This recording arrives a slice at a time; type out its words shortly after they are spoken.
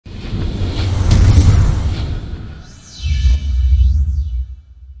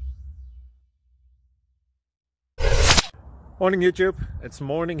Morning YouTube, it's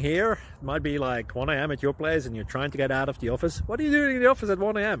morning here. It might be like 1 a.m. at your place and you're trying to get out of the office. What are you doing in the office at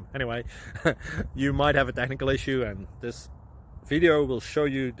 1 a.m? Anyway, you might have a technical issue and this video will show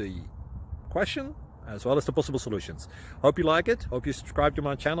you the question as well as the possible solutions. Hope you like it, hope you subscribe to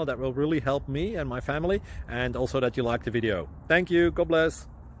my channel. That will really help me and my family, and also that you like the video. Thank you, God bless.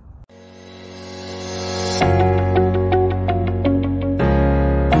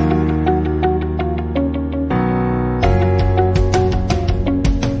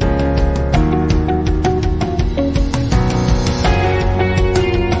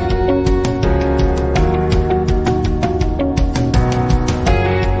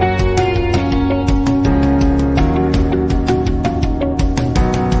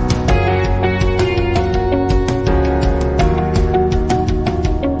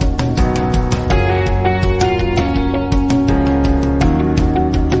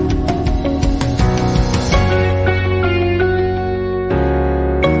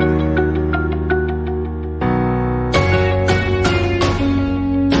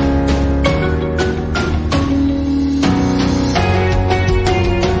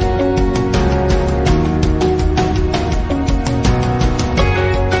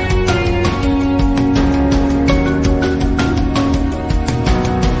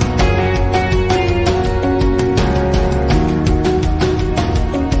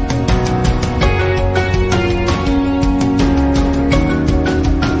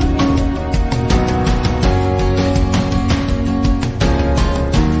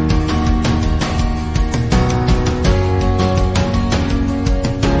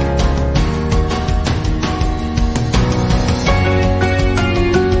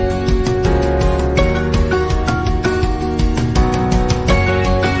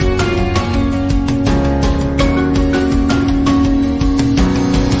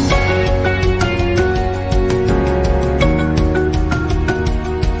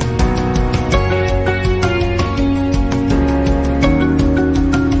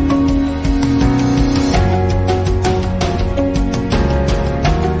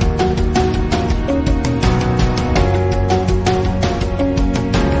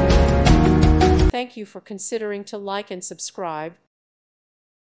 Thank you for considering to like and subscribe.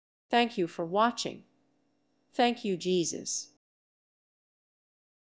 Thank you for watching. Thank you, Jesus.